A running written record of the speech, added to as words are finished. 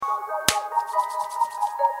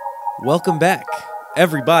Welcome back,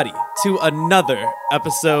 everybody, to another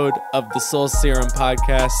episode of the Soul Serum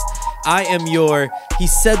Podcast. I am your, he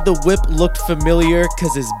said the whip looked familiar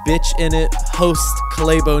cause his bitch in it, host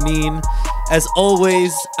Clay Bonine. As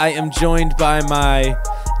always, I am joined by my,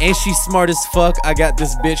 and she's smart as fuck, I got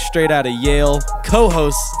this bitch straight out of Yale,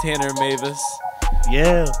 co-host Tanner Mavis.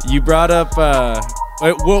 Yeah. You brought up,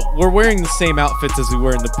 we're wearing the same outfits as we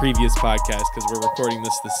were in the previous podcast because we're recording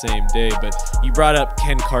this the same day, but you brought up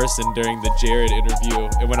Ken Carson during the Jared interview,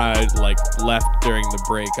 and when I left during the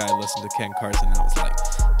break, I listened to Ken Carson and I was like,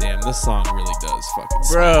 damn, this song really does fucking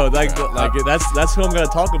bro, smack, that's who I'm gonna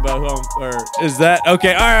talk about. Is that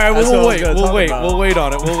okay? All right, we'll wait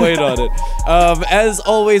on it. As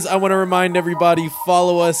always, I want to remind everybody,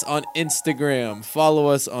 follow us on Instagram, follow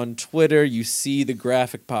us on Twitter. You see the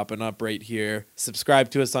graphic popping up right here. Subscribe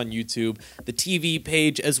to us on YouTube, the TV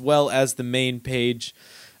page as well as the main page,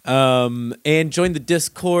 and join the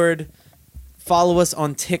Discord. Follow us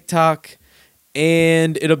on TikTok.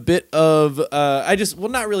 And in a bit of,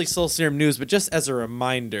 not really Soul Serum news, but just as a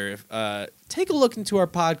reminder, take a look into our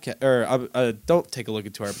podcast, or don't take a look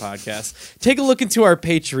into our podcast. Take a look into our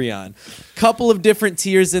Patreon. Couple of different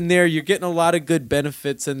tiers in there. You're getting a lot of good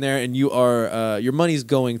benefits in there, and you are your money's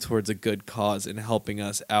going towards a good cause and helping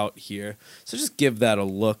us out here. So just give that a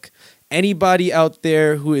look. Anybody out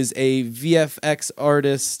there who is a VFX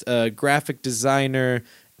artist, graphic designer,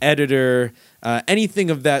 editor, anything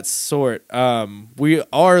of that sort, we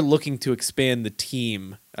are looking to expand the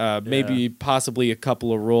team, maybe possibly a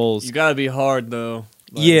couple of roles. You gotta be hard though.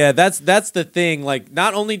 Yeah, that's the thing. Like,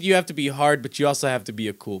 not only do you have to be hard, but you also have to be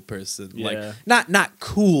a cool person. Yeah. Like, not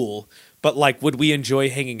cool, but like, would we enjoy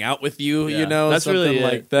hanging out with you? Yeah. You know, that's something really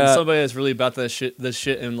like it. that. And somebody that's really about this shit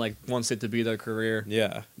and like wants it to be their career.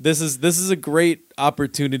 Yeah, this is a great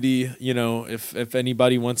opportunity. You know, if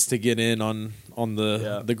anybody wants to get in on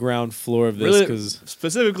the ground floor of this, because really,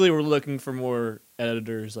 specifically we're looking for more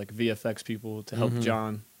editors, like VFX people, to help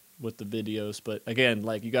John with the videos. But again,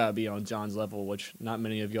 like, you gotta be on John's level, which not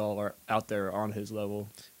many of y'all are out there on his level.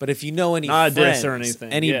 But if you know any not friends, or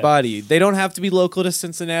anything, anybody, they don't have to be local to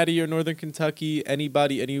Cincinnati or Northern Kentucky.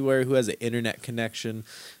 Anybody anywhere who has an internet connection,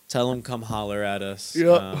 tell them come holler at us.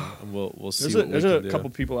 Yeah, and we'll see. There's a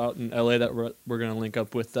couple people out in LA that we're gonna link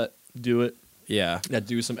up with that do it. Yeah, that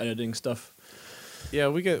do some editing stuff. Yeah,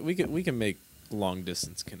 we can make long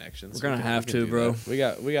distance connections. We're gonna have to, bro.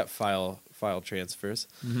 That. We got file transfers.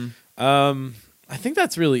 Mm-hmm. I think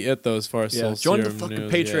that's really it though, as far as Soul join the Serum fucking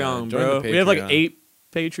news. Patreon, Join bro. the Patreon. We have like 8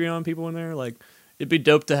 Patreon people in there. Like, it'd be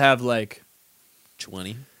dope to have like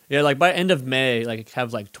 20. Yeah, like by end of May, like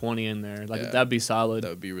have like 20 in there. Like, that'd be solid. That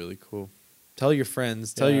would be really cool. Tell your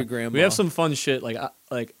friends. Tell your grandma. We have some fun shit.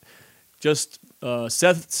 Just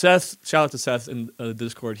Seth. Shout out to Seth in the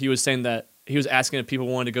Discord. He was saying that he was asking if people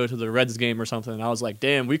wanted to go to the Reds game or something. And I was like,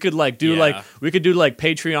 damn, we could do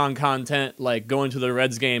Patreon content, like going to the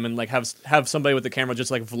Reds game and like have somebody with the camera just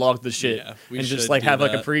like vlog the shit and just like have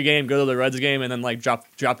like a pregame, go to the Reds game, and then like drop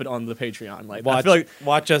it on the Patreon. Like, I feel like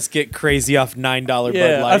watch us get crazy off $9 Bud Lights.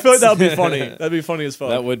 I feel like that would be funny. That'd be funny as fuck.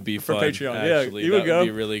 That would be fun for Patreon. Actually. Yeah, you would go. That would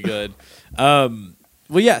be really good.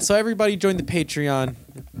 Well, yeah. So everybody join the Patreon.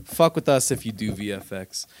 Fuck with us if you do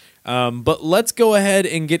VFX. But let's go ahead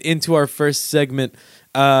and get into our first segment,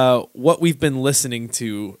 what we've been listening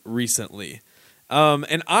to recently.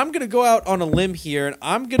 And I'm going to go out on a limb here, and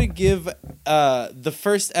I'm going to give the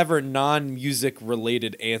first ever non-music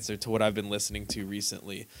related answer to what I've been listening to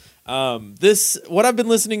recently. What I've been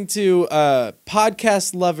listening to,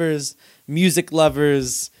 podcast lovers, music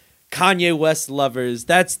lovers, Kanye West lovers,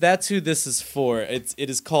 that's who this is for. It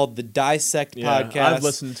is called the Dissect Podcast. I've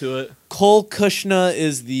listened to it. Cole Kushner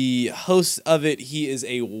is the host of it. He is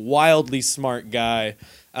a wildly smart guy.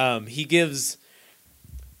 He gives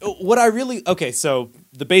so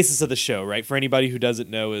the basis of the show, right? For anybody who doesn't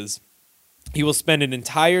know, is he will spend an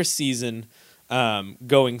entire season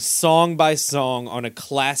going song by song on a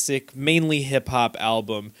classic, mainly hip hop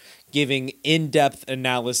album, giving in-depth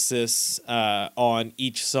analysis on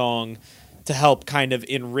each song to help kind of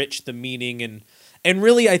enrich the meaning and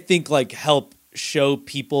really, I think, like, help show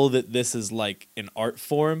people that this is like an art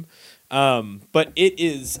form. But it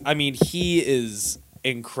is, I mean, he is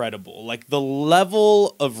incredible. Like, the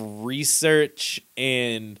level of research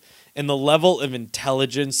and the level of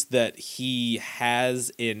intelligence that he has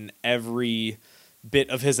in every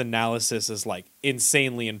bit of his analysis is like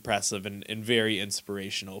insanely impressive and very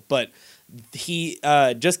inspirational. But he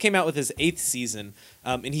just came out with his 8th season,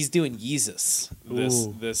 and he's doing Yeezus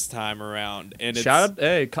this time around. And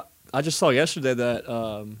I just saw yesterday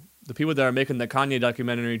that the people that are making the Kanye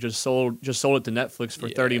documentary just sold it to Netflix for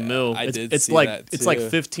 30 mil. It's see like that it's too. like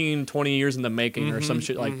 15, 20 years in the making or some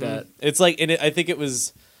shit like that. It's like, and I think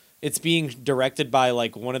it's being directed by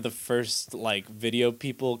like one of the first like video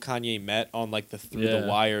people Kanye met on like the Through the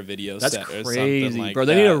Wire video That's set or crazy, something like bro.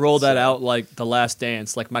 that. They need to roll that out like The Last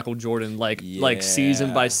Dance, like Michael Jordan, like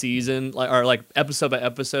season by season, like or like episode by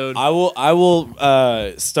episode. I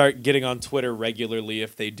will start getting on Twitter regularly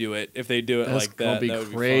if they do it. If they do it That's like that, gonna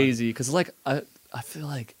be crazy. Because like I feel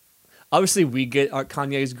like obviously we get our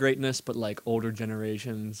Kanye's greatness, but like older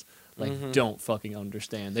generations like don't fucking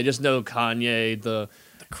understand. They just know Kanye, the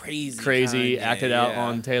crazy Kanye, acted out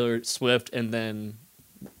on Taylor Swift, and then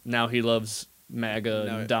now he loves MAGA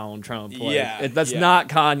and Donald Trump. Like, that's not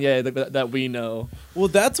Kanye that we know. Well,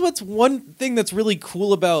 that's what's one thing that's really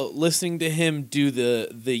cool about listening to him do the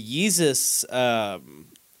Yeezus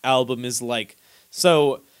album is like,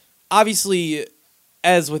 so obviously,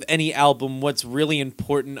 as with any album, what's really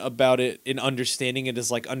important about it in understanding it is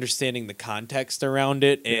like understanding the context around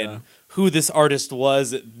it and who this artist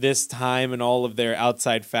was at this time and all of their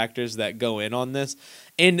outside factors that go in on this.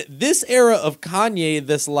 And this era of Kanye,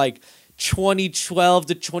 this like 2012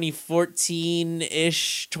 to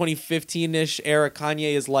 2014-ish, 2015-ish era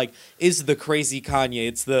Kanye is the crazy Kanye.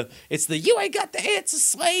 It's the you ain't got the answer,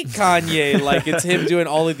 Sway Kanye. Like it's him doing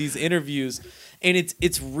all of these interviews. And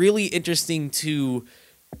it's really interesting to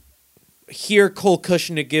hear Cole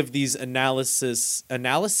Kushner give these analyses. I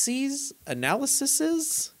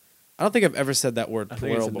don't think I've ever said that word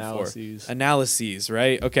plural before. Analyses,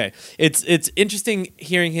 right? Okay. It's interesting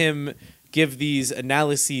hearing him give these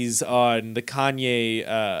analyses on the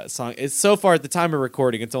Kanye song. It's so far at the time of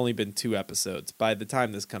recording, it's only been 2 episodes. By the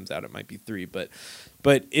time this comes out, it might be 3. But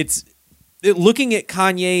it's looking at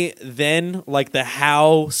Kanye then, like the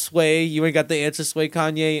how Sway, you ain't got the answer Sway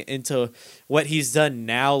Kanye, into what he's done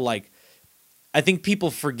now, like I think people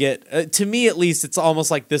forget, to me at least, it's almost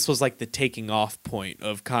like this was like the taking off point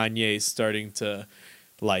of Kanye starting to,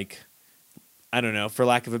 like, I don't know, for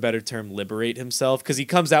lack of a better term, liberate himself. Because he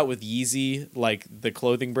comes out with Yeezy, like the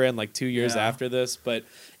clothing brand, like 2 years after this. But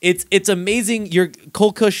it's amazing.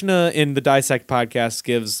 Cole Kushner in the Dissect podcast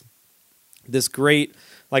gives this great,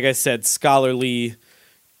 like I said, scholarly,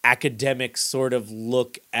 academic sort of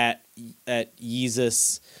look at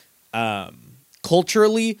Yeezus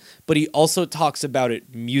culturally, but he also talks about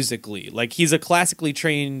it musically. Like he's a classically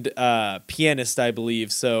trained pianist, I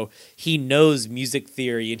believe, so he knows music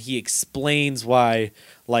theory, and he explains why,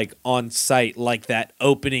 like on site, like that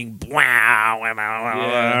opening, like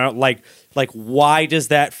why does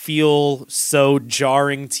that feel so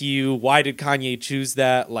jarring to you? Why did Kanye choose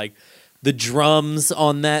that? Like the drums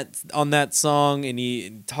on that song, and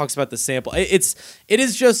he talks about the sample. It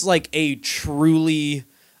is just like a truly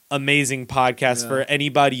amazing podcast for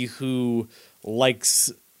anybody who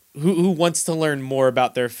likes who wants to learn more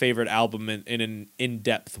about their favorite album in an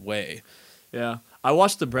in-depth way. Yeah. I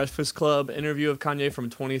watched the Breakfast Club interview of Kanye from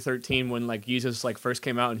 2013 when like Yeezus like first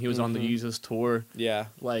came out and he was on the Yeezus tour. Yeah.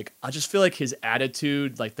 Like I just feel like his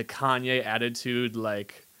attitude, like the Kanye attitude,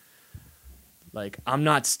 like I'm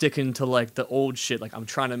not sticking to like the old shit. Like I'm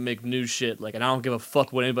trying to make new shit. Like, and I don't give a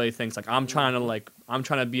fuck what anybody thinks. Like I'm trying to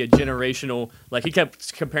be a generational. Like he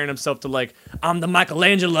kept comparing himself to like I'm the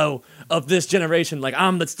Michelangelo of this generation. Like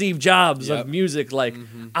I'm the Steve Jobs of music. Like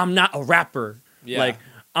I'm not a rapper. Yeah. Like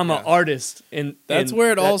I'm an artist. And that's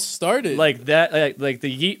where it all started. Like that. Like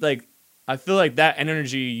I feel like that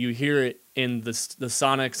energy, you hear it in the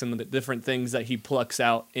sonics and the different things that he plucks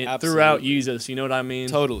out throughout Yeezus. You know what I mean?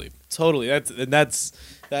 Totally.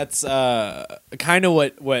 That's kind of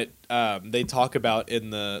what they talk about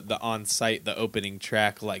in the on-site, the opening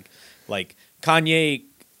track. Like Kanye,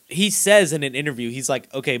 he says in an interview, he's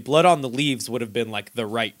like, okay, Blood on the Leaves would have been like the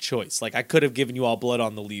right choice. Like I could have given you all Blood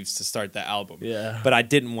on the Leaves to start the album. Yeah. But I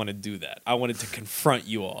didn't want to do that. I wanted to confront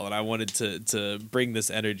you all, and I wanted to bring this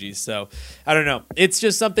energy. So I don't know. It's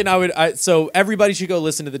just something so everybody should go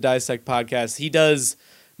listen to the Dissect podcast. He does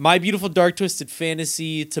My Beautiful Dark Twisted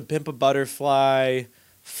Fantasy, To Pimp a Butterfly,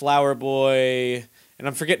 Flower Boy, and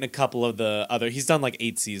I'm forgetting a couple of the other. He's done like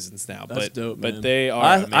 8 seasons now. That's dope, man. But they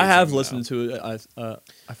are amazing, I have listened to it. I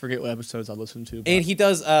forget what episodes I listened to. And he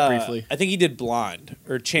does briefly. I think he did Blonde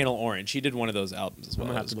or Channel Orange. He did one of those albums as well.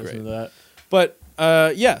 I'm gonna have to listen to that. But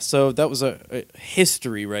yeah, so that was a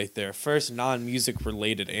history right there. First non-music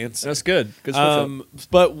related answer. That's good. Good switch up.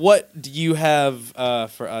 But what do you have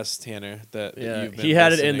for us, Tanner? That you've been he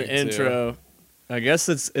had it in the to? intro. I guess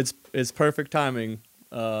it's perfect timing.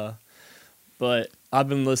 But I've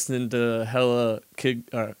been listening to hella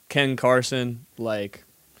Ken Carson. Like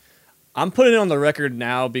I'm putting it on the record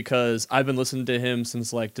now because I've been listening to him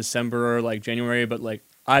since like December or like January, but like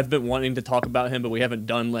I've been wanting to talk about him, but we haven't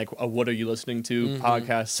done like a What Are You Listening To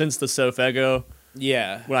podcast since the Sofego.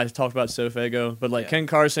 Yeah. When I talked about Sofego. But like Ken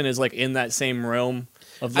Carson is like in that same realm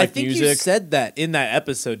of like I think music. you said that in that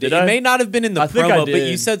episode. Did it I? may not have been in the promo, but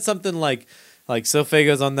you did. said something like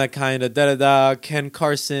Sofago's on that kind of da-da-da, Ken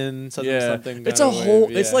Carson, something. It's a whole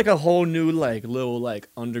it's like a whole new like little like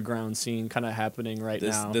underground scene kind of happening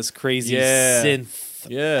now. This crazy synth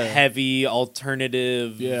heavy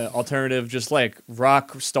alternative. Yeah, alternative, just like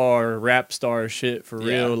rock star, rap star shit for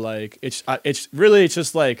real. Like it's really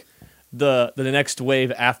just like the next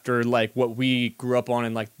wave after like what we grew up on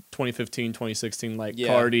in like 2015, 2016, like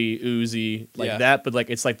Cardi, Uzi, like that, but like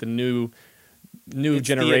it's like the new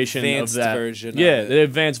generation of that version. The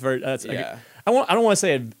advanced version. I don't want to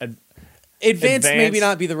say advanced maybe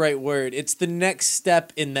not be the right word. It's the next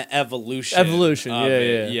step in the evolution.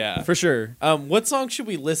 Yeah, for sure. What song should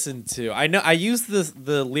we listen to? I know I used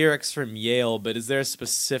the lyrics from Yale, but is there a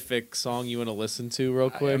specific song you want to listen to real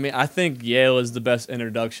quick? I mean, I think Yale is the best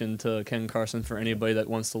introduction to Ken Carson for anybody that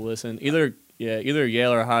wants to listen. Either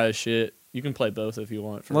Yale or High as Shit. You can play both if you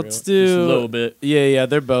want. Let's do just a little bit. Yeah,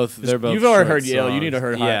 they're both. You've already heard Yale. You need to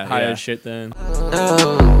hear High as Shit then. Purple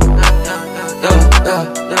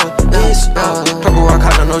rock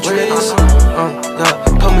out no trees.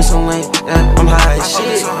 Put me some weed. I'm high as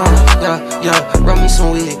shit. Rub me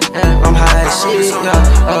some weed. I'm high as shit.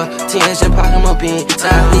 TNs and pop him up in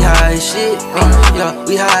time. We high as shit.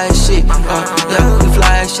 We high as shit. We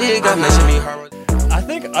fly as shit. Got messing me hard. I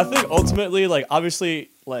think ultimately, like, obviously,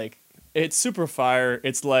 like, it's super fire.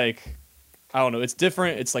 It's like, I don't know. It's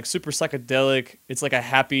different. It's like super psychedelic. It's like a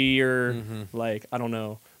happier, like, I don't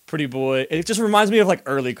know, pretty boy. It just reminds me of like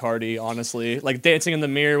early Cardi, honestly. Like dancing in the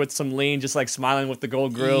mirror with some lean, just like smiling with the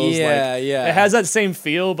gold grills. Yeah. It has that same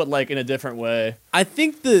feel, but like in a different way. I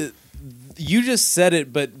think you just said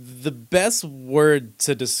it, but the best word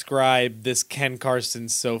to describe this Ken Carson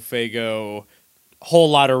Sofego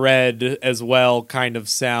whole lot of red as well kind of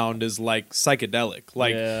sound is like psychedelic.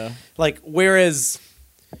 Like whereas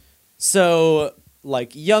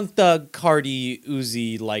like Young Thug, Cardi,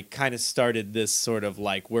 Uzi like kind of started this sort of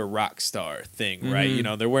like we're rock star thing, right? You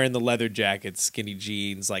know, they're wearing the leather jackets, skinny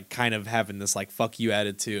jeans, like kind of having this like fuck you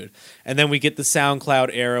attitude. And then we get the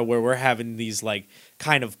SoundCloud era where we're having these like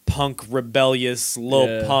kind of punk rebellious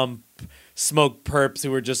Lil Pump smoke perps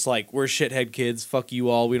who are just like, we're shithead kids, fuck you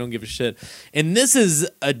all, we don't give a shit. And this is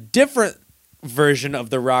a different version of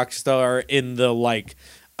the rock star in the like,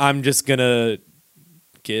 I'm just gonna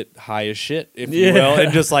get high as shit, if you will,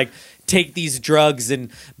 and just like take these drugs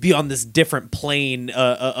and be on this different plane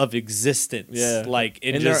of existence. Like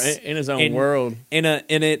in his own world. And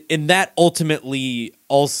that ultimately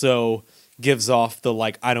also gives off the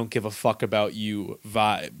like I don't give a fuck about you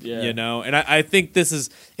vibe, you know. And I think it's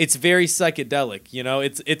very psychedelic, you know.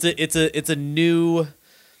 It's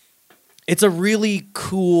a really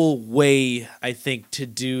cool way, I think, to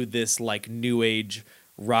do this like new age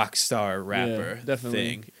rock star rapper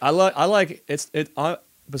thing. I like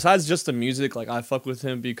besides just the music, like I fuck with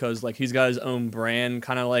him because like he's got his own brand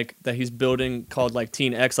kind of like that he's building called like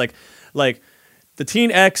Teen X, like the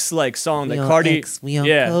Teen X like song that Cardi,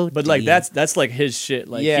 but like that's like his shit.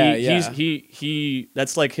 Like he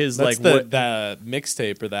that's like his that's like the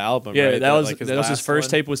mixtape or the album. Yeah, right? that was his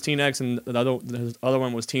first tape was Teen X, and the other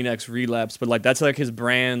one was Teen X Relapse. But like that's like his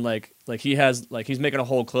brand. Like he has like he's making a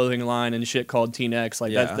whole clothing line and shit called Teen X.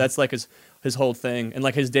 Like that's like his whole thing. And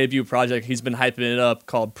like his debut project, he's been hyping it up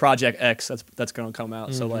called Project X. That's gonna come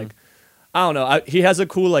out. So like I don't know. He has a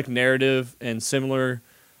cool like narrative and similar.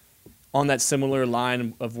 On that similar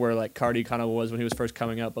line of where like Cardi kind of was when he was first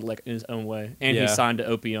coming up, but like in his own way. And he signed to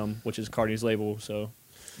Opium, which is Cardi's label. So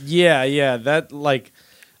that like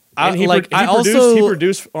he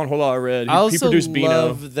produced on Whole Lotta Red. He produced Beano.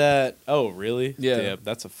 Love that. Oh really? Yeah. Damn,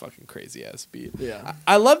 that's a fucking crazy ass beat. Yeah,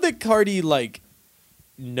 I love that Cardi like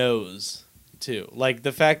knows too. Like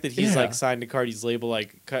the fact that he's like signed to Cardi's label.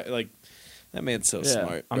 Like that man's so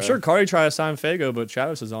smart. I'm sure Cardi tried to sign Fago, but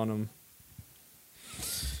Travis is on him.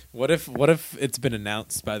 What if it's been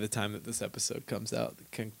announced by the time that this episode comes out?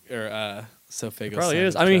 Sofego probably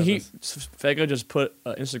is. I mean, Fago just put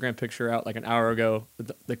an Instagram picture out like an hour ago.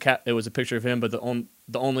 It was a picture of him, but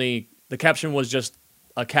the caption was just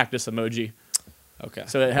a cactus emoji. Okay.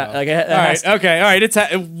 So all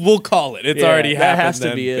right. We'll call it. It's already happened. That has to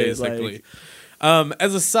then, be it. Basically.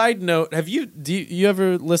 As a side note, do you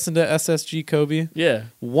ever listen to SSG Kobe? Yeah.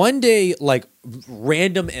 One day, like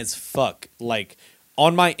random as fuck, like.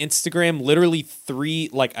 on my Instagram, literally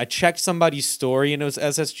I checked somebody's story and it was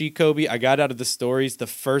SSG Kobe. I got out of the stories. The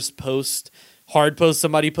first hard post,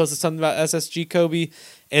 somebody posted something about SSG Kobe.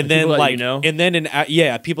 And then and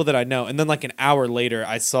then people that I know. And then like an hour later,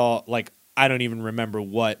 I saw like, I don't even remember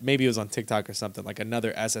what, maybe it was on TikTok or something, like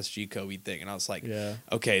another SSG Kobe thing. And I was like,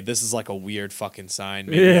 okay, this is like a weird fucking sign.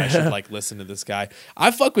 Maybe I should like listen to this guy.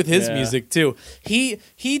 I fuck with his music too. He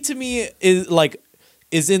to me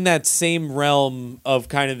is in that same realm of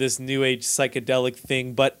kind of this new age psychedelic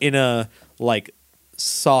thing, but in a like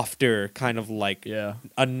softer kind of like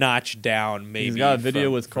a notch down maybe. He's got a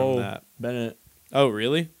video with Cole Bennett. Oh,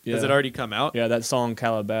 really? Yeah. Has it already come out? Yeah, that song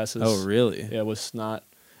Calabasas. Oh, really? Yeah, with Snot.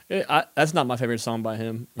 That's not my favorite song by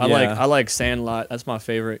him. I like Sandlot. That's my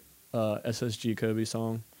favorite SSG Kobe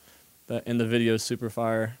song. And the video is super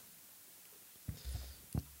fire.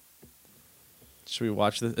 Should we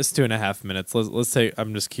watch this? It's 2.5 minutes. Let's take.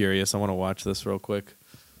 I'm just curious. I want to watch this real quick.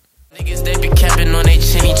 Niggas, they be capping on they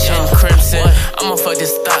chinny chin crimson. I'ma fuck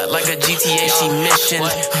this thought like a GTA she mission.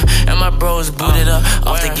 And my bros booted up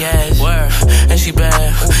off the gas. And she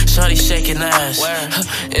bad, shawty shaking ass.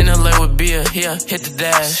 In LA with beer, here, hit the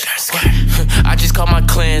dash. I just call my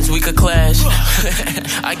clans, we could clash.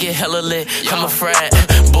 I get hella lit, I'm a frat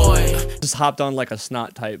boy. Just hopped on like a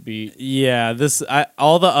Snot type beat. Yeah,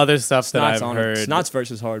 all the other stuff Snot's that I've heard. Snot's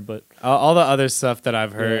verse is hard, but all the other stuff that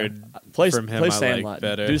I've heard from him, play I Sandlot. like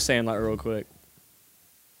better. Do Sandlot real quick.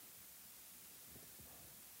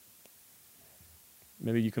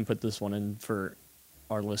 Maybe you can put this one in for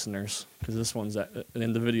our listeners, because this one's and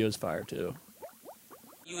the video's fire too.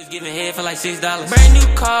 You was giving head for like $6. Brand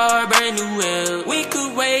new car, brand new wheel. We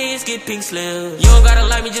could raise, get pink slip. You don't gotta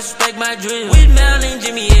like me, just respect my drill. With Mel and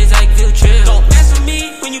Jimmy is like Phil Trill. Don't mess with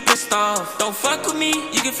me when you pissed off. Don't fuck with me,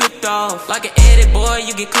 you get flipped off. Like an edit boy,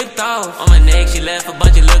 you get clipped off. On my neck, she left a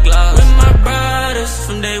bunch of lip gloss. With my brothers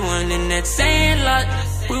from day one in that Sandlot.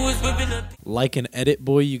 We was whipping up. Like an edit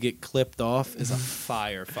boy, you get clipped off is a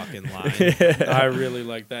fire fucking line. I really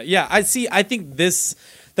like that. Yeah, I think that's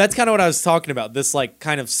kind of what I was talking about. This like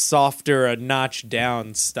kind of softer, a notch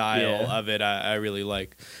down style of it. I really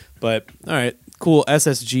like. But all right, cool.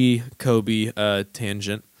 SSG Kobe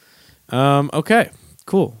tangent. Okay,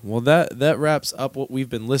 cool. Well, that wraps up what we've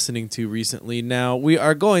been listening to recently. Now we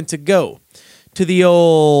are going to go to the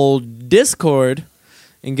old Discord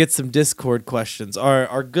and get some Discord questions.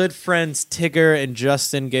 Our good friends Tigger and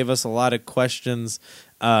Justin gave us a lot of questions,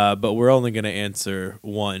 but we're only going to answer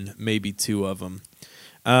one, maybe two of them.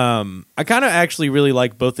 I kind of actually really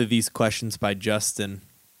like both of these questions by Justin,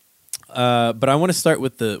 but I want to start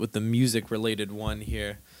with the music related one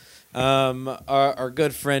here. Our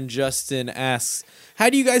good friend Justin asks,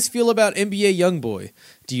 how do you guys feel about NBA YoungBoy?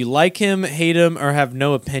 Do you like him, hate him, or have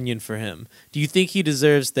no opinion for him? Do you think he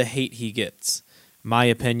deserves the hate he gets? My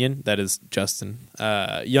opinion, that is Justin.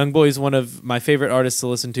 YoungBoy is one of my favorite artists to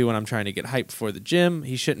listen to when I'm trying to get hyped for the gym.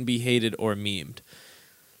 He shouldn't be hated or memed.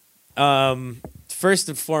 First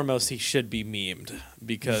and foremost, he should be memed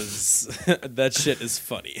because that shit is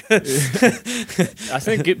funny. I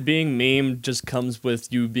think being memed just comes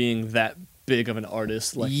with you being that big of an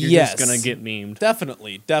artist. Like you're just gonna get memed.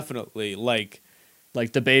 Definitely.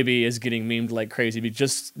 Like the baby is getting memed like crazy. He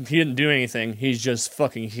didn't do anything. He's just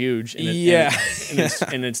fucking huge. And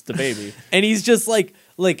it's the baby. And he's just like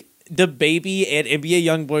the baby and NBA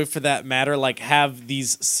YoungBoy for that matter, like have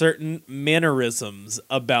these certain mannerisms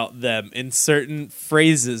about them and certain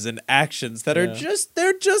phrases and actions that are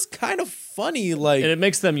they're just kind of funny. Like, and it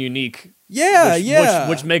makes them unique.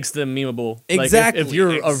 Which makes them memeable. Exactly. Like if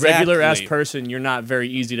you're a regular ass person, you're not very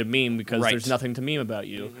easy to meme because there's nothing to meme about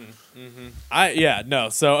you.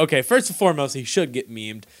 So okay, first and foremost, he should get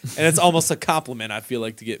memed, and it's almost a compliment. I feel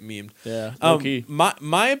like to get memed. Yeah. Okay.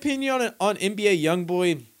 My opinion on NBA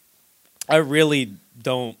YoungBoy, I really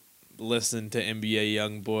don't listen to NBA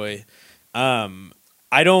YoungBoy.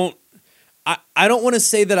 I don't want to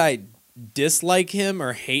say that I dislike him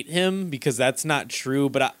or hate him because that's not true,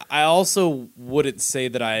 but I also wouldn't say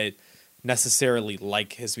that I necessarily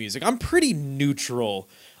like his music. I'm pretty neutral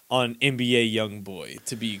on NBA YoungBoy,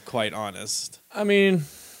 to be quite honest. I mean,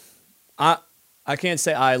 I can't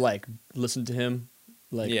say I like listen to him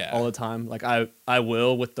all the time. Like I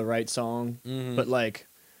will with the right song, but like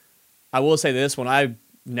I will say this: when I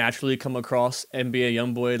naturally come across NBA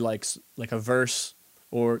YoungBoy, like a verse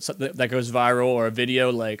or something that goes viral or a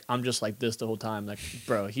video, like I'm just like this the whole time. Like,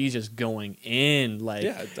 bro, he's just going in. Like,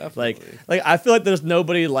 yeah, definitely. Like I feel like there's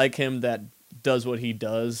nobody like him that does what he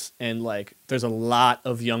does, and like there's a lot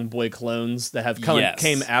of YoungBoy clones that have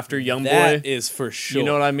came after YoungBoy. That is for sure. You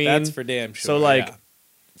know what I mean? That's for damn sure. So like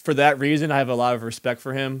for that reason, I have a lot of respect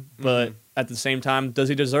for him. But at the same time, does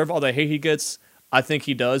he deserve all the hate he gets? I think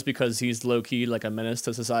he does, because he's low key like a menace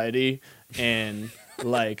to society, and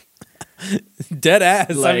like dead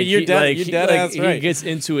ass. Like, I mean, you're dead. You're dead ass. Right. He gets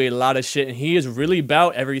into a lot of shit, and he is really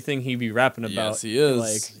about everything he be rapping about. Yes, he is.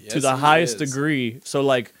 Like to the highest degree. So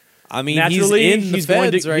like, I mean, naturally, he's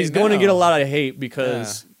going to get a lot of hate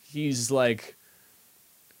because he's like,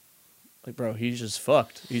 bro, he's just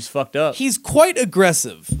fucked. He's fucked up. He's quite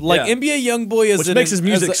aggressive. Like NBA YoungBoy is, which makes his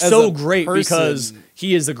music so great because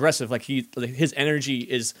he is aggressive. Like his energy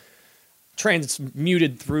is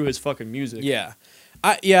transmuted through his fucking music. Yeah,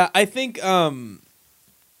 I think it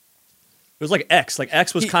was like X. Like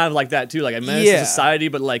X was kind of like that too. Like a menace to society,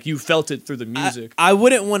 but like you felt it through the music. I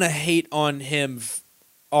wouldn't want to hate on him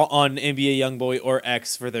on NBA YoungBoy or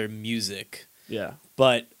X for their music. Yeah,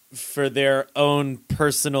 but for their own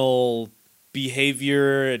personal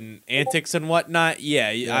behavior and antics and whatnot,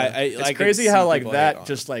 it's crazy how like that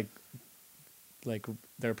just like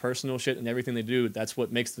their personal shit and everything they do, that's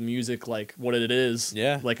what makes the music like what it is.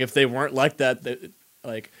 Yeah, like if they weren't like that,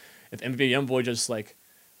 like if NBA YoungBoy just like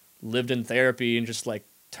lived in therapy and just like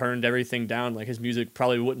turned everything down, like his music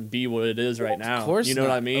probably wouldn't be what it is right now. Of course, you know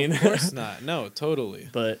what I mean? Of course not. No, totally.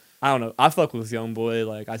 But I don't know. I fuck with YoungBoy.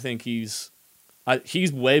 Like I think he's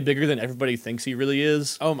way bigger than everybody thinks he really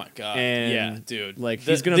is. Oh my god! And yeah, dude. Like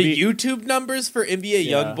he's gonna be YouTube numbers for NBA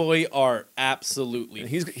YoungBoy are absolutely.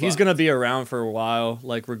 He's gonna be around for a while.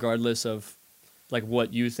 Like regardless of like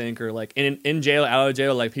what you think or like in jail, out of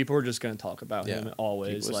jail, like people are just gonna talk about him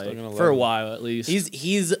always. Like for a while at least.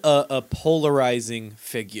 He's a polarizing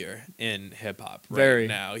figure in hip hop right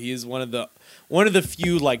now. He's one of the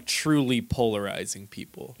few like truly polarizing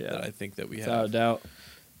people that I think that we have. Without a doubt.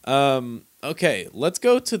 Okay, let's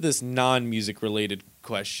go to this non-music related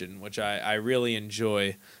question, which I really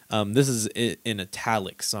enjoy. This is in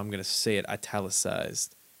italics, so I'm going to say it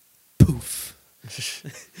italicized. Poof.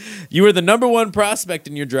 You were the number one prospect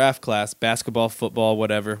in your draft class, basketball, football,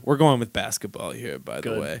 whatever. We're going with basketball here, by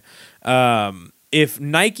the way. If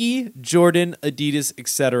Nike, Jordan, Adidas,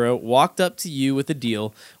 etc. walked up to you with a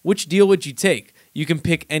deal, which deal would you take? You can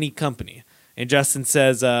pick any company. And Justin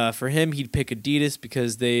says for him, he'd pick Adidas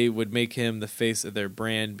because they would make him the face of their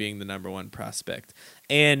brand, being the number one prospect.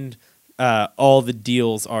 And all the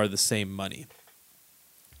deals are the same money.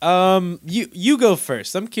 You go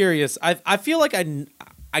first. I'm curious. I feel like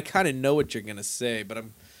I kind of know what you're gonna say, but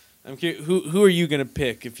I'm curious. Who are you gonna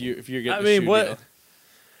pick if you're getting a shoe deal?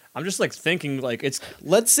 I'm just like thinking like it's.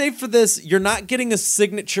 Let's say for this, you're not getting a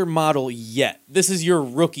signature model yet. This is your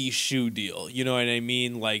rookie shoe deal. You know what I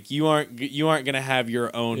mean? Like you aren't gonna have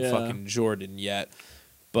your own fucking Jordan yet.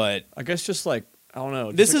 But I guess just like I don't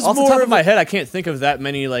know. This is off more the top of my head. I can't think of that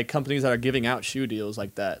many like companies that are giving out shoe deals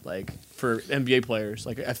like that. Like for NBA players,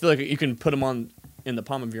 like I feel like you can put them on in the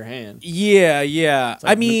palm of your hand. Yeah.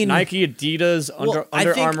 Like I mean, Nike, Adidas,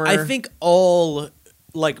 Under Armour. I think all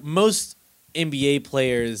like most NBA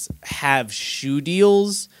players have shoe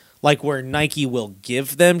deals, like where Nike will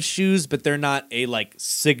give them shoes, but they're not a like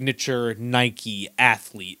signature Nike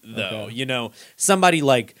athlete though. Okay. You know, somebody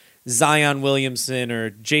like Zion Williamson or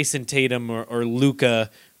Jason Tatum or Luka,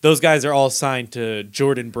 those guys are all signed to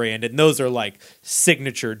Jordan brand, and those are like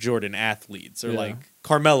signature Jordan athletes, or like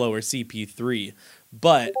Carmelo or CP3.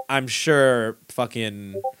 But I'm sure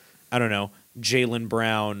fucking, I don't know, Jaylen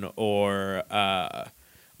Brown or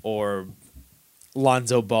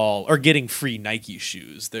Lonzo Ball are getting free Nike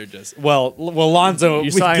shoes. They're just Lonzo.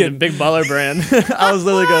 You signed a big baller brand. I was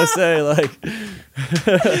literally gonna say like,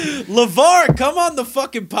 LeVar, come on the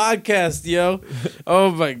fucking podcast, yo.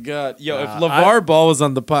 Oh my god, yo, if LeVar Ball was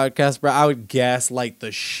on the podcast, bro, I would gaslight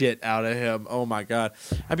the shit out of him. Oh my god,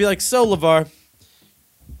 I'd be like, so LeVar,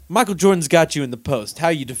 Michael Jordan's got you in the post. How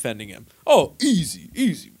are you defending him? Oh,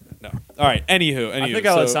 easy. No, all right. Anywho, I think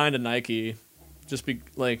I would sign to Nike. Just be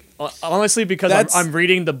like, honestly, because I'm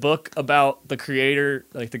reading the book about the creator,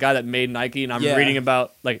 like the guy that made Nike, and I'm reading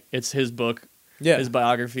about like it's his book, his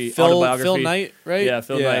biography, autobiography. Phil Knight, right? Yeah,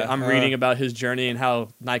 Phil Knight. I'm reading about his journey and how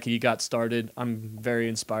Nike got started. I'm very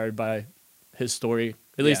inspired by his story,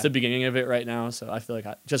 at least the beginning of it right now. So I feel like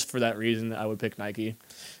just for that reason, I would pick Nike.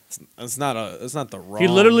 It's not the wrong. He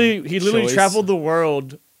literally traveled the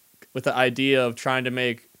world with the idea of trying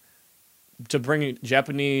to bring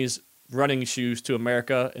Japanese running shoes to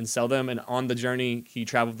America and sell them, and on the journey he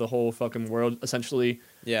traveled the whole fucking world essentially,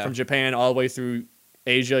 from Japan all the way through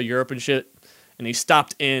Asia, Europe and shit, and he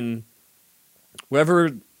stopped in wherever,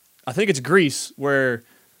 I think it's Greece, where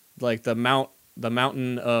like the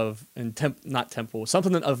mountain of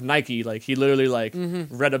something of Nike, like he literally like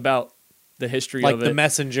read about the history like of it, the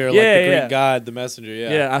messenger, like the Greek god, the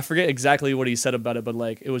messenger. I forget exactly what he said about it, but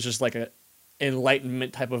like it was just like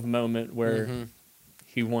enlightenment type of moment where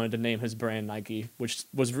he wanted to name his brand Nike, which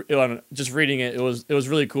was just reading it. It was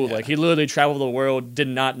really cool. Yeah. Like he literally traveled the world, did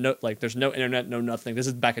not know, like there's no internet, no nothing. This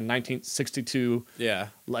is back in 1962. Yeah.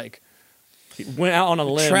 Like he went out on a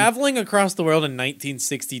limb. Traveling across the world in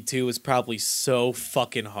 1962 is probably so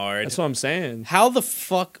fucking hard. That's what I'm saying. How the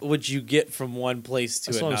fuck would you get from one place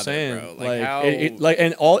to That's another, what I'm saying. bro? Like, how?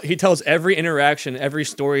 and all he tells every interaction, every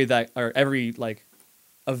story or every like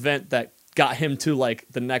event that got him to like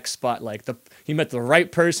the next spot. Like he met the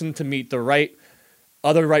right person to meet the right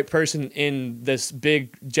person in this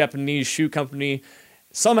big Japanese shoe company.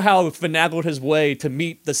 Somehow finagled his way to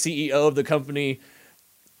meet the CEO of the company.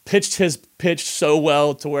 Pitched his pitch so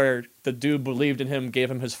well to where the dude believed in him, gave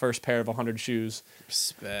him his first pair of 100 shoes.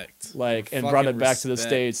 Respect. Like, and brought it back to the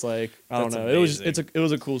States. Like, I don't know. Amazing. It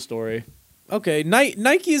was a cool story. Okay,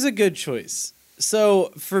 Nike is a good choice.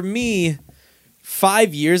 So for me,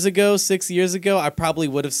 6 years ago, I probably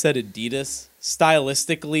would have said Adidas.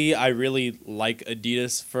 Stylistically, I really like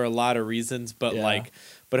Adidas for a lot of reasons, but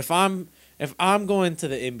but if I'm going to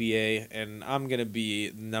the NBA and I'm gonna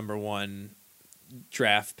be number one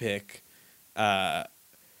draft pick, I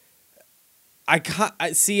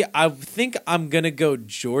think I'm gonna go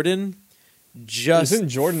Jordan. Isn't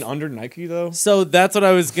Jordan under Nike though? So that's what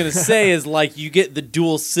I was gonna say. Is like you get the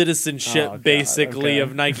dual citizenship basically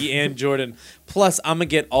of Nike and Jordan. Plus, I'm gonna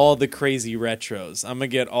get all the crazy retros. I'm gonna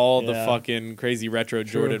get all the fucking crazy retro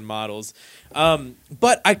Jordan models.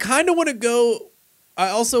 But I kind of want to go. I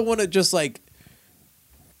also want to just like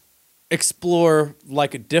explore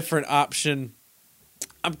like a different option.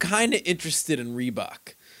 I'm kind of interested in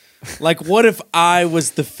Reebok. Like, what if I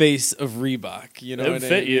was the face of Reebok? You know, it would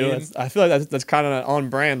fit you. I feel like that's kind of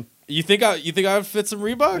on brand. You think I would fit some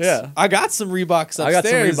Reeboks? Yeah, I got some Reeboks upstairs. I got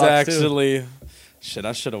some Reeboks actually. Too. Shit,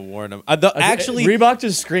 I should have worn them. Actually, Reebok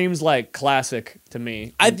just screams like classic to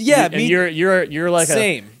me. You're like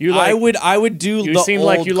same. You like, I would do. You the seem old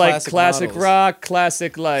like you like classic models. rock,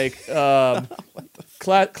 classic like. Your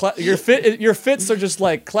fits are just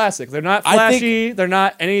like classic. They're not flashy. They're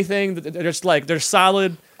not anything. They're just like they're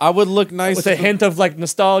solid. I would look nice with a hint of like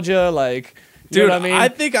nostalgia. Like, dude, you know what I mean? I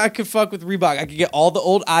think I could fuck with Reebok. I could get all the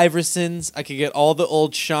old Iversons. I could get all the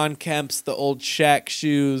old Sean Kemps, the old Shaq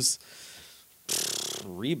shoes.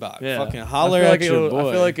 Reebok, fucking holler at your boy.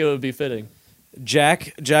 I feel like it would be fitting.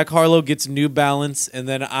 Jack Harlow gets New Balance, and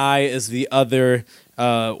then I, as the other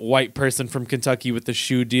white person from Kentucky with the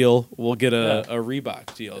shoe deal, will get a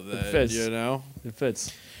Reebok deal. Then, it fits. You know, it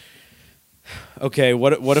fits. Okay,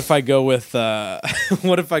 what if I go with Starberry?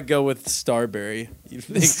 You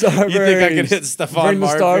think I could hit Stephon Bring the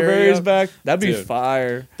Marbury Starberries back? That'd be Dude,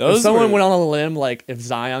 fire. If someone went on a limb, like if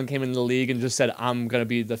Zion came in the league and just said, "I'm gonna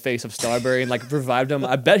be the face of Starberry," and like revived him,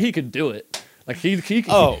 I bet he could do it. Like he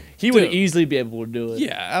would easily be able to do it.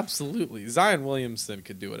 Yeah, absolutely. Zion Williamson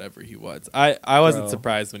could do whatever he wants. I wasn't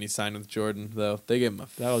surprised when he signed with Jordan though. They gave him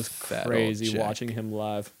that was crazy watching him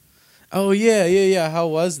live. Oh yeah. How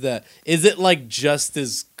was that? Is it like just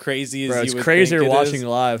as crazy as you would think? It's crazier watching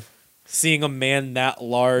live. Seeing a man that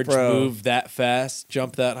large move that fast,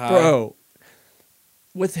 jump that high. Bro.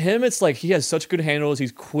 With him, it's like he has such good handles.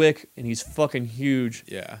 He's quick and he's fucking huge.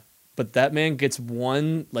 Yeah. But that man gets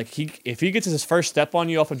one, like if he gets his first step on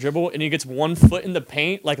you off a dribble and he gets 1 foot in the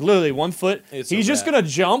paint, like literally 1 foot, he's just gonna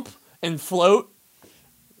jump and float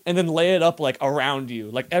and then lay it up like around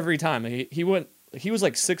you, like every time. He was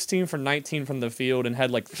like 16 for 19 from the field and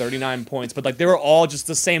had like 39 points, but like they were all just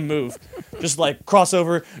the same move, just like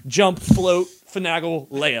crossover, jump, float, finagle,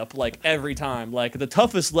 layup, like every time, like the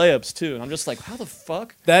toughest layups too. And I'm just like, how the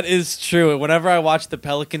fuck? That is true. Whenever I watch the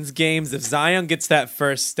Pelicans games, if Zion gets that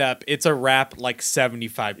first step, it's a wrap like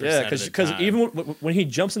 75%. Yeah, because even when he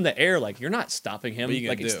jumps in the air, like you're not stopping him.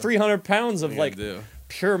 Like it's 300 pounds of like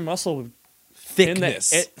pure muscle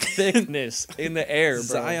thickness, thickness in the air. Bro.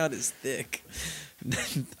 Zion is thick.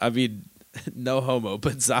 I mean, no homo,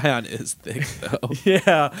 but Zion is thick though.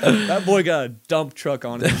 Yeah, that boy got a dump truck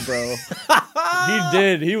on him, bro. He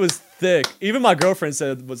did. He was thick. Even my girlfriend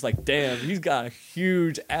said was like, "Damn, he's got a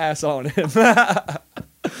huge ass on him."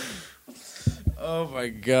 Oh my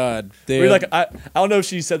god! We're like, I don't know if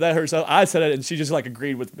she said that herself. I said it, and she just like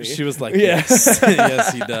agreed with me. She was like, "Yes,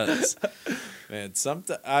 yes, he does." Man, all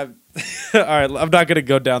right. I'm not gonna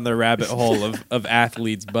go down the rabbit hole of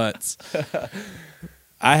athletes' butts.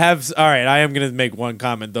 I am going to make one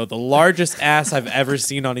comment, though. The largest ass I've ever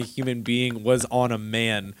seen on a human being was on a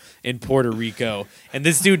man in Puerto Rico. And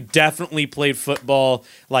this dude definitely played football.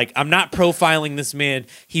 Like, I'm not profiling this man.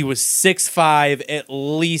 He was 6'5", at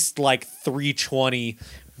least like 320,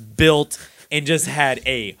 built, and just had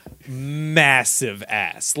a massive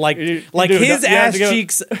ass. His ass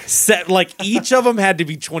cheeks set like each of them had to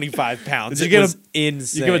be 25 pounds. Did you it was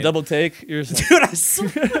insane. You give a double take? Dude, I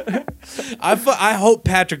swear. I hope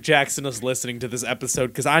Patrick Jackson is listening to this episode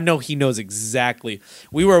because I know he knows exactly.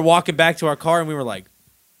 We were walking back to our car and we were like,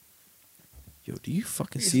 yo, do you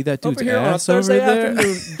fucking see that dude's over here ass on a Thursday over there?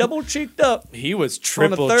 afternoon, double cheeked up. He was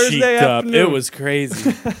triple Thursday cheeked up. afternoon. It was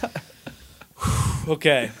crazy.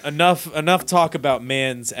 Okay, enough talk about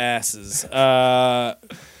man's asses.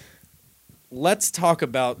 Let's talk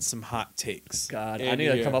about some hot takes. God, I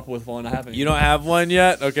need to come up with one. I haven't. You don't have one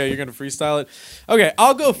yet? Okay, you're gonna freestyle it. Okay,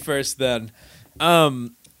 I'll go first then.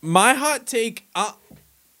 My hot take. How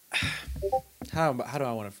do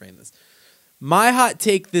I want to frame this? My hot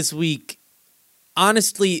take this week,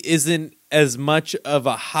 honestly, isn't as much of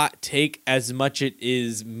a hot take as much it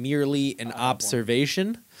is merely an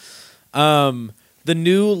observation. The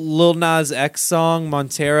new Lil Nas X song,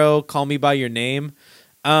 Montero, Call Me By Your Name.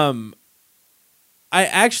 I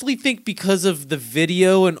actually think because of the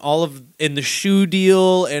video and and the shoe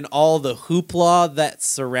deal and all the hoopla that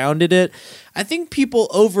surrounded it, I think people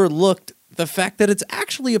overlooked the fact that it's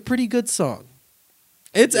actually a pretty good song.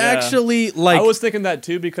 It's actually like I was thinking that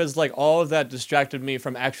too because like all of that distracted me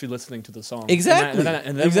from actually listening to the song. Exactly.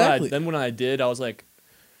 And then when I did, I was like,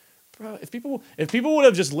 bro, if people would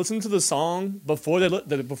have just listened to the song before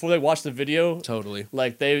they watched the video, totally,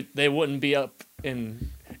 like they wouldn't be up in.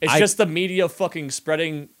 It's just the media fucking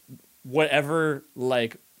spreading whatever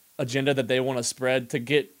like agenda that they want to spread to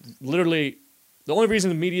get literally. The only reason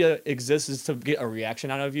the media exists is to get a reaction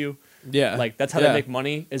out of you. Yeah, like that's how they make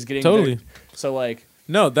money is getting totally. So like.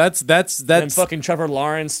 No, that's. Then fucking Trevor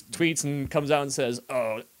Lawrence tweets and comes out and says,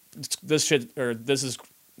 "Oh, this shit or this is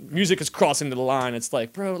music is crossing the line." It's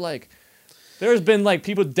like, bro, like there's been like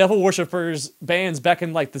devil worshippers bands back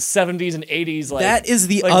in like the 70s and 80s. Like that is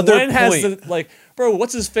the like, other when point. Has the, like, bro,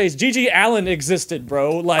 what's his face? Gigi Allen existed,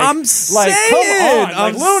 bro. Like I'm saying, come on,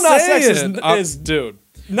 I'm like, Lil Nas X is dude.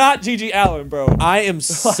 Not Gigi Allen, bro. I am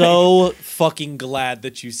so fucking glad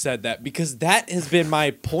that you said that because that has been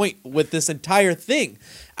my point with this entire thing.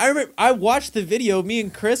 I remember I watched the video, me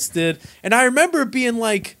and Chris did, and I remember being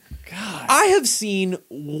like, God, I have seen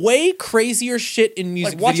way crazier shit in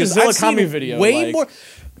music like, watch videos. Watch a Zilla Kami video. Way like, more.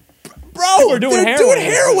 Bro, they're doing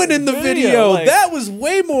heroin in the video. Like, that was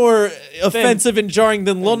way more offensive and jarring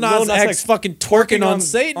than Lil Nas X fucking twerking on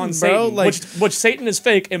Satan, bro. Like, which Satan is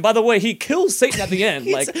fake. And by the way, he kills Satan at the end.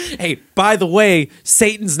 Like, hey, by the way,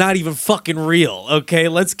 Satan's not even fucking real. Okay,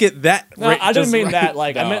 let's get that. No, I didn't mean that.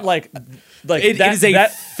 Like, no. I meant like it is a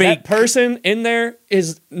fake. That person in there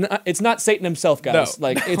is not. It's not Satan himself, guys. No,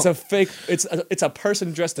 like it's a fake. It's a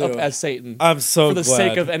person dressed up as Satan. I'm so for the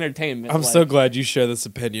sake of entertainment. I'm so glad you share this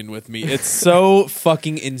opinion with me. It's so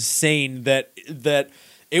fucking insane that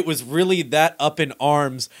it was really that up in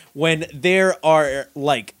arms when there are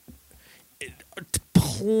like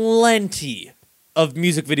plenty of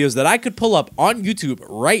music videos that I could pull up on YouTube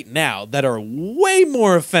right now that are way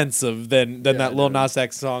more offensive than that Lil Nas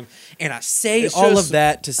X song. And I say all of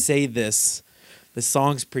that to say this. The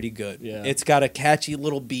song's pretty good. Yeah. It's got a catchy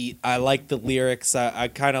little beat. I like the lyrics. I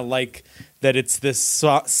kind of like that it's this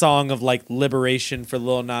song of like liberation for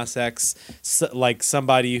Lil Nas X. So, like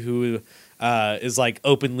somebody who is like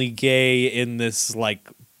openly gay in this like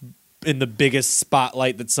in the biggest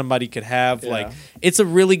spotlight that somebody could have. Yeah. Like it's a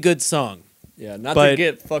really good song. Yeah, not to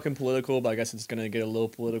get fucking political, but I guess it's gonna get a little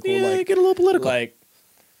political. Yeah, get a little political. Like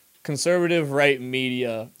conservative right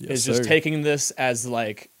media is just taking this as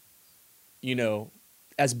like, you know,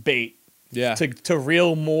 as bait. Yeah. To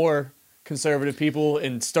reel more conservative people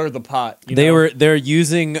and stir the pot. They're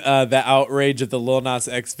using the outrage of the Lil Nas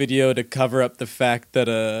X video to cover up the fact that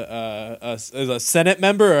a Senate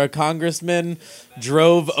member or a congressman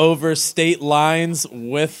drove over state lines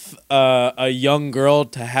with a young girl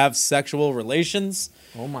to have sexual relations.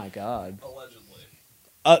 Oh my God! Allegedly.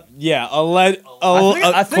 I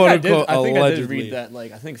think I did read that.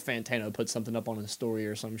 Like, I think Fantano put something up on his story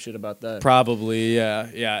or some shit about that. Probably,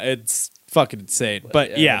 yeah. It's fucking insane.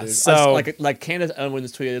 But yeah, so like Candace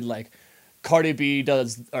Owens tweeted like, Cardi B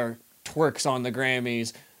does or twerks on the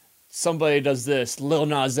Grammys. Somebody does this. Lil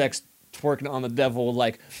Nas X twerking on the devil.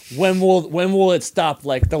 Like, when will it stop?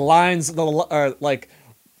 Like the lines, like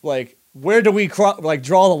where do we draw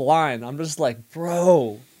the line? I'm just like,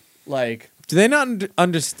 bro, like. Do they not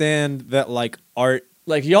understand that, like, art...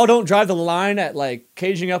 Like, y'all don't drive the line at, like,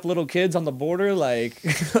 caging up little kids on the border? Like...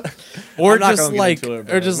 Or I'm not just gonna get like, into it,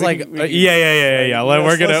 bro. or just We like, can- we can- yeah.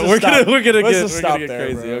 We're gonna get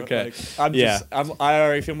crazy. bro. Okay. Like, I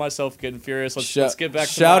already feel myself getting furious. Let's get back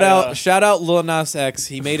to shout out Lil Nas X.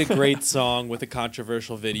 He made a great song with a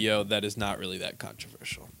controversial video that is not really that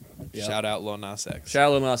controversial. Yep. Shout out Lil Nas X. Shout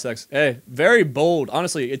out Lil Nas X. Hey, very bold.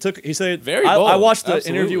 Honestly, he said very bold. I watched the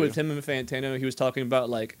Absolutely. interview with him and Fantano. He was talking about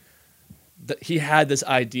like he had this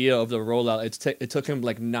idea of the rollout. It took him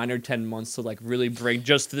like 9 or 10 months to like really bring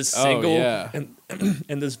just this single and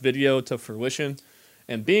this video to fruition,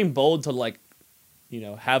 and being bold to like, you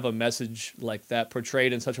know, have a message like that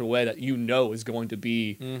portrayed in such a way that you know is going to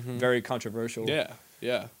be very controversial.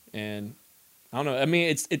 Yeah. And I don't know. I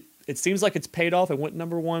mean, it seems like it's paid off. It went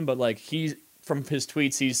 #1, but like from his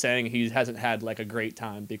tweets, he's saying he hasn't had like a great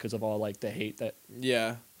time because of all like the hate that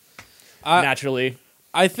naturally.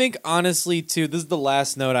 I think honestly too, this is the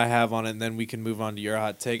last note I have on it, and then we can move on to your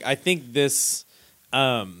hot take. I think this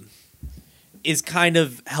is kind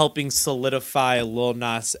of helping solidify Lil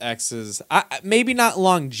Nas X's maybe not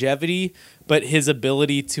longevity, but his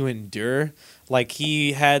ability to endure. Like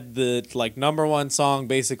he had the like #1 song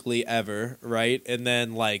basically ever, right? And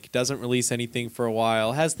then like doesn't release anything for a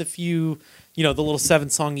while. Has the few, you know, the little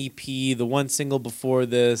 7-song EP, the one single before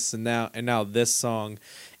this, and now this song.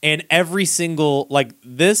 And every single, like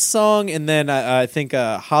this song and then I think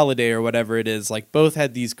Holiday or whatever it is, like both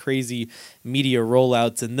had these crazy media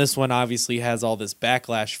rollouts, and this one obviously has all this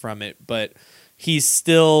backlash from it, but he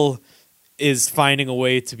still is finding a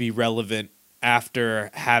way to be relevant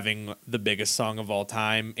after having the biggest song of all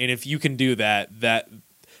time. And if you can do that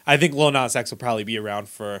I think Lil Nas X will probably be around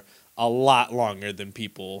for a lot longer than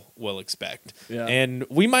people will expect. Yeah. And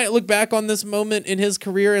we might look back on this moment in his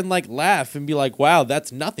career and like laugh and be like, wow,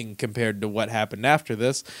 that's nothing compared to what happened after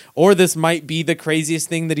this. Or this might be the craziest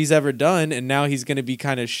thing that he's ever done, and now he's going to be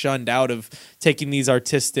kind of shunned out of taking these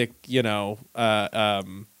artistic, you know,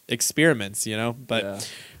 experiments, you know? But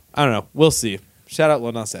I don't know. We'll see. Shout out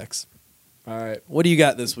Lil Nas X. All right. What do you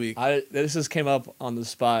got this week? This just came up on the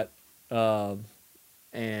spot,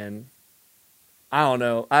 and I don't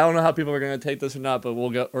know. I don't know how people are going to take this or not, but we're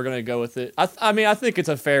going to go with it. I mean, I think it's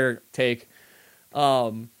a fair take. I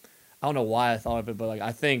don't know why I thought of it, but like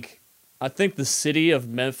I think the city of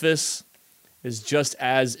Memphis is just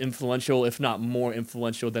as influential, if not more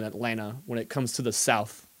influential, than Atlanta when it comes to the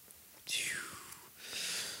South.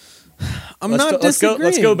 Let's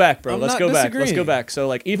go back, bro. Let's go back. So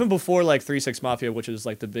like even before like 3 6 Mafia, which is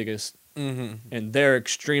like the biggest, and they're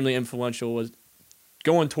extremely influential, was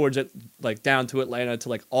going towards it like down to Atlanta to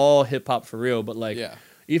like all hip hop for real. But like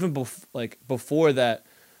even before that,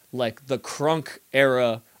 like the crunk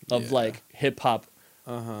era of like hip hop,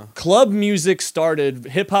 club music started.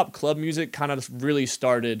 Hip hop club music kind of really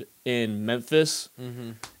started in Memphis.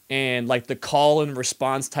 And like the call and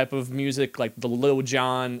response type of music, like the Lil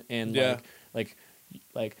Jon and like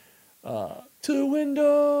to the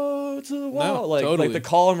window, to the wall, like the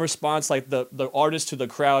call and response, like the artist to the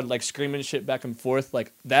crowd, like screaming shit back and forth,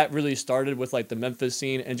 like that really started with like the Memphis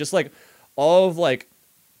scene, and just like all of like,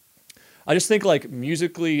 I just think like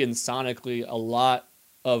musically and sonically a lot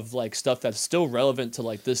of like stuff that's still relevant to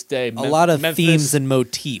like this day. A lot of Memphis, themes and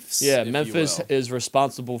motifs. Yeah, Memphis is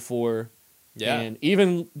responsible for. Yeah. And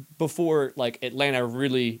even before like Atlanta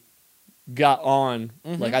really got on,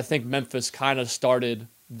 like I think Memphis kind of started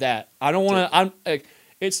that. I don't want to. I'm like,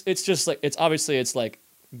 it's just like it's obviously it's like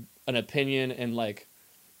an opinion, and like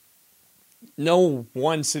no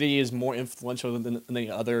one city is more influential than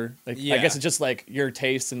the other. Like I guess it's just like your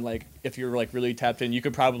taste, and like if you're like really tapped in, you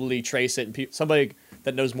could probably trace it, and somebody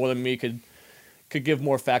that knows more than me could give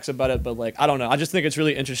more facts about it. But like I don't know. I just think it's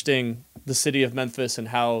really interesting, the city of Memphis, and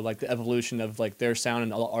how like the evolution of like their sound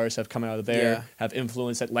and all the artists have come out of there have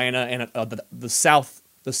influenced Atlanta and the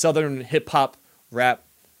southern hip hop rap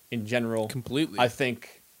in general. Completely. I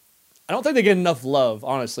don't think they get enough love,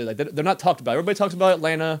 honestly. Like they're not talked about. Everybody talks about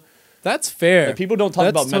Atlanta. That's fair. But people don't talk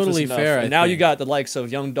about totally Memphis enough. Fair, and now you got the likes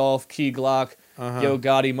of Young Dolph, Key Glock, Yo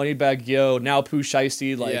Gotti, Moneybagg Yo, now Pooh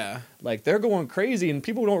Shiesty. Like they're going crazy, and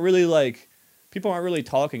people aren't really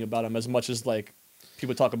talking about them as much as like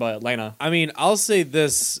people talk about Atlanta. I mean, I'll say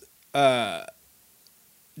this: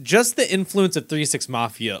 just the influence of 3 6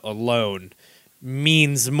 Mafia alone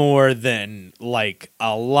means more than like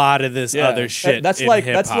a lot of this other shit. That's in like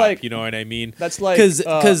hip-hop, that's like you know what I mean? That's like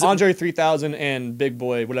because Andre 3000 and Big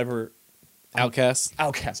Boy, whatever. Outkast.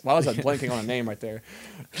 Outkast. Why was I blanking on a name right there?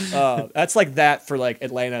 That's like that for like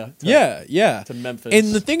Atlanta. To Memphis.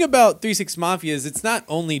 And the thing about 3 6 Mafia is it's not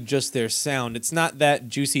only just their sound. It's not that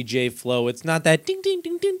Juicy J flow. It's not that ding ding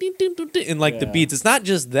ding ding ding ding ding, ding and like the beats. It's not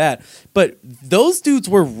just that. But those dudes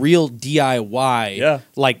were real DIY. Yeah.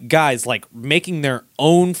 Like guys like making their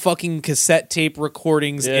own fucking cassette tape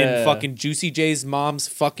recordings in fucking Juicy J's mom's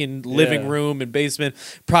fucking living room and basement.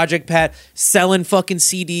 Project Pat selling fucking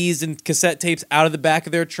CDs and cassette tapes out of the back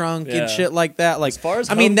of their trunk and shit like that. Like, as far as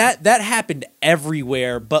I mean, that happened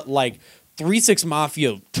everywhere, but like 3 6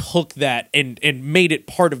 Mafia took that and made it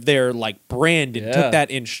part of their like brand and took that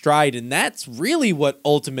in stride, and that's really what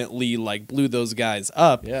ultimately like blew those guys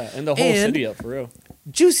up. Yeah, and the whole city up for real.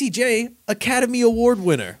 Juicy J, Academy Award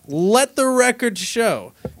winner. Let the record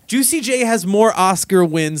show. Juicy J has more Oscar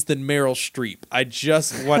wins than Meryl Streep. I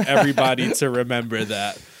just want everybody to remember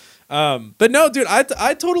that. But no, dude,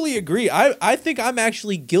 I totally agree. I think I'm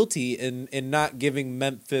actually guilty in not giving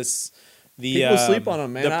Memphis the people sleep on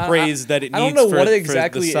them, man. The praise that it needs. I don't know for, what it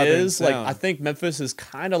exactly is. Sound. Like, I think Memphis is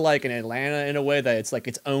kind of like in Atlanta in a way that it's like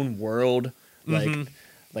its own world. Like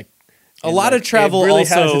a lot of travel really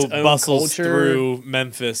also has its own bustles culture through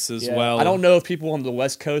Memphis as well. I don't know if people on the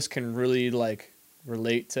West Coast can really like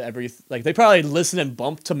relate to everything. Like they probably listen and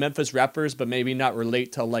bump to Memphis rappers, but maybe not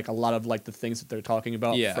relate to like a lot of like the things that they're talking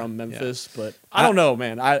about from Memphis. But I don't know,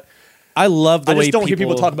 man. I love the way I just don't hear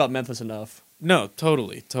people talk about Memphis enough. No,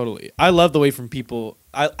 totally. I love the way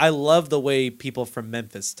I love the way people from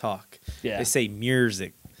Memphis talk. Yeah. They say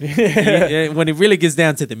music. When it really gets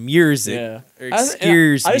down to the music.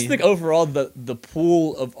 Excuse me. I just think overall the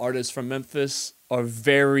pool of artists from Memphis are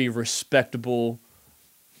very respectable,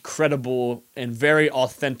 credible, and very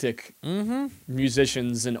authentic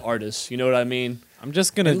musicians and artists. You know what I mean? I'm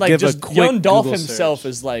just gonna like, give just a quick Young Dolph Google himself search.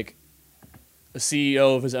 is like a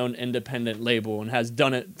CEO of his own independent label and has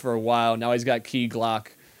done it for a while. Now he's got Key Glock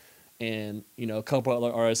and a couple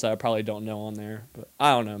other artists that I probably don't know on there. But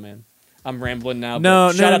I don't know, man. I'm rambling now.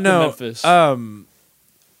 But shout out to Memphis.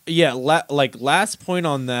 Last point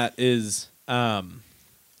on that is whoa,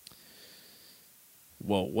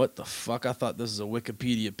 what the fuck? I thought this was a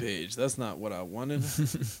Wikipedia page. That's not what I wanted.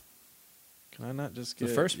 Can I not just get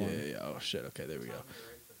the first one? Yeah. Oh shit. Okay, there we go.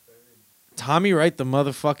 Tommy Wright, the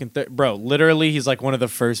motherfucking bro. Literally, he's like one of the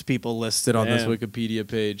first people listed on this Wikipedia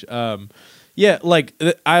page.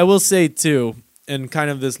 I will say too, and kind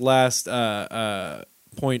of this last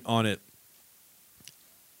point on it.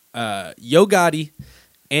 Yo Gotti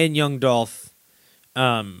and Young Dolph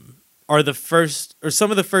are the first, or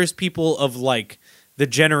some of the first people of like the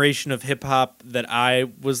generation of hip hop that I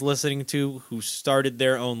was listening to who started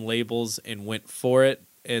their own labels and went for it.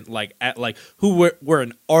 And who were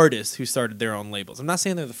an artist who started their own labels. I'm not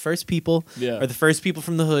saying they're the first people or the first people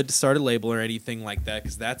from the hood to start a label or anything like that,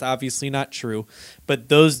 because that's obviously not true. But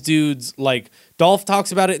those dudes, like Dolph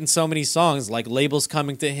talks about it in so many songs, like labels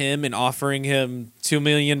coming to him and offering him $2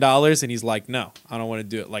 million, and he's like, no, I don't want to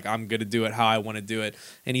do it. Like, I'm gonna do it how I want to do it.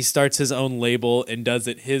 And he starts his own label and does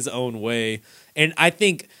it his own way. And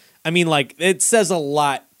it says a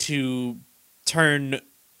lot to turn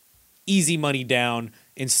Easy Money down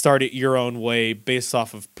and start it your own way based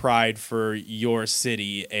off of pride for your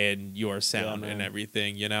city and your sound and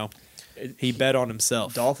everything, He bet on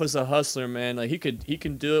himself. Dolph is a hustler, man. Like he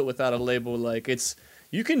can do it without a label. Like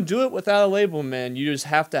you can do it without a label, man. You just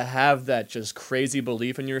have to have that just crazy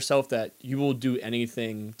belief in yourself that you will do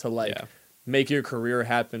anything to make your career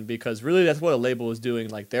happen, because really that's what a label is doing.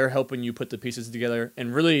 Like they're helping you put the pieces together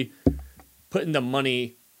and really putting the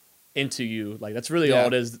money into you. Like that's really all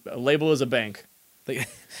it is. A label is a bank. They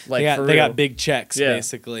got big checks,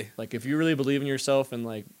 basically. Like if you really believe in yourself and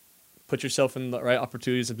like put yourself in the right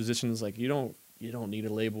opportunities and positions, like you don't need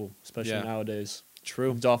a label, especially nowadays.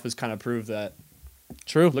 True. Dolph has kind of proved that.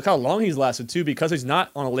 True. Look how long he's lasted too, because he's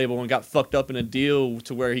not on a label and got fucked up in a deal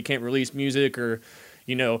to where he can't release music, or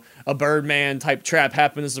a Birdman type trap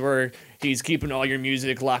happens where he's keeping all your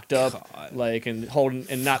music locked up, and holding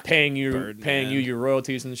and not paying you your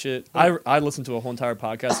royalties and shit. I listened to a whole entire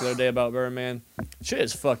podcast the other day about Birdman. Shit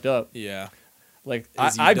is fucked up. Yeah. Like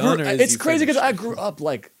it's crazy because I grew up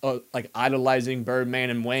like idolizing Birdman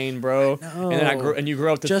and Wayne, bro. And then you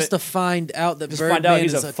grew up to find out that Birdman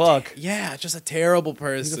he's a fuck. Just a terrible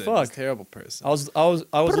person. He's a fuck. Terrible person. I was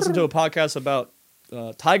listening to a podcast about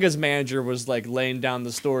Tyga's manager was like laying down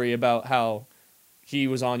the story about how he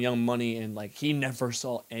was on Young Money and like he never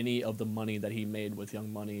saw any of the money that he made with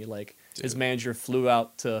Young Money. Like his manager flew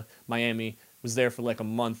out to Miami, was there for like a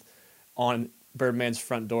month on Birdman's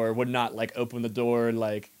front door, would not like open the door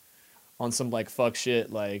like on some like fuck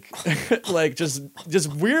shit, like like just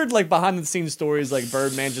weird like behind the scenes stories, like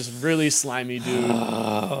Birdman, just really slimy dude.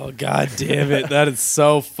 Oh god damn it, that is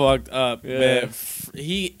so fucked up, man.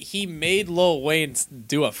 He made Lil Wayne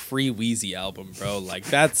do a free Weezy album, bro. Like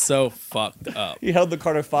that's so fucked up. He held the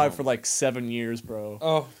Carter 5 for like 7 years, bro.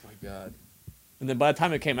 Oh my god. And then by the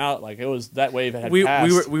time it came out, like it was that wave had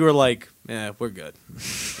passed. We were like, yeah, we're good.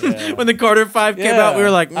 Yeah. When the Carter 5 came out, we were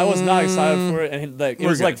like, I was not excited for it, and like it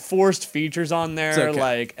was good. Like forced features on there. Okay.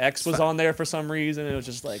 Like X was on there for some reason. It was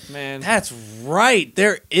just like, man, that's right.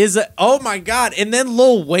 There is a oh my god. And then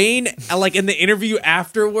Lil Wayne, like in the interview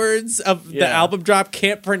afterwards of the album drop,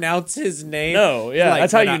 can't pronounce his name. No, yeah, like,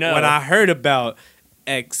 that's how you know. When I heard about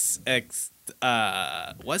XX.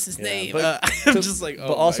 What's his name? I'm just like, oh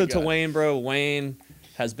but also my to God. Wayne, bro. Wayne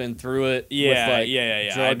has been through it. Yeah, with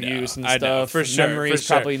like drug use and I stuff. know, for sure. Memory's for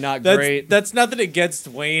sure. probably not that's, great. That's nothing against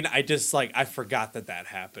Wayne. I just like I forgot that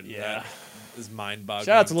happened. Yeah, that is mind boggling.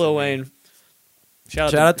 Shout out to Lil Wayne.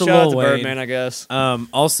 Shout out to Lil Wayne. Birdman, I guess.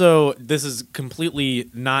 Also, this is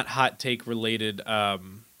completely not hot take related.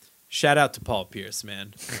 Shout out to Paul Pierce,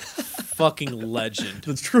 man. Fucking legend.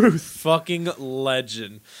 The truth. Fucking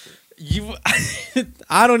legend.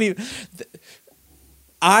 I don't even.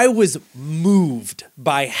 I was moved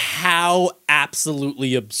by how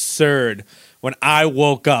absolutely absurd when I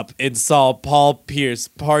woke up and saw Paul Pierce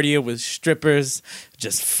partying with strippers,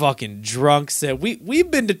 just fucking drunk. Said we've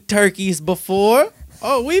been to Turkey's before.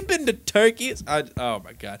 Oh, we've been to Turkey's. Oh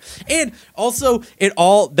my god! And also,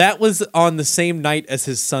 that was on the same night as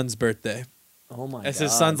his son's birthday. Oh my god! It's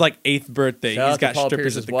his son's like 8th birthday. Shout He's out to got Paul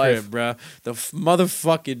strippers Pierce's at the wife. crib, bro. The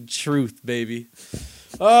motherfucking truth, baby.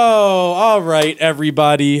 Oh, all right,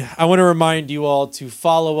 everybody. I want to remind you all to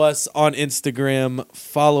follow us on Instagram,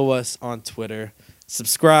 follow us on Twitter,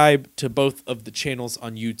 subscribe to both of the channels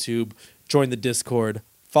on YouTube, join the Discord,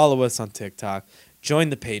 follow us on TikTok.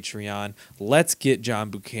 Join the Patreon. Let's get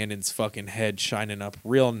John Buchanan's fucking head shining up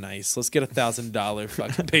real nice. Let's get $1,000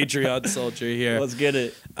 fucking Patreon soldier here. Let's get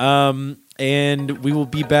it. And we will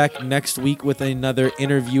be back next week with another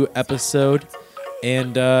interview episode.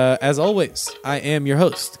 And as always, I am your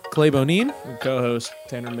host, Clay Bonine. Co-host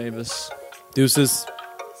Tanner Mavis. Deuces.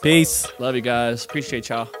 Peace. Love you guys. Appreciate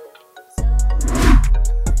y'all.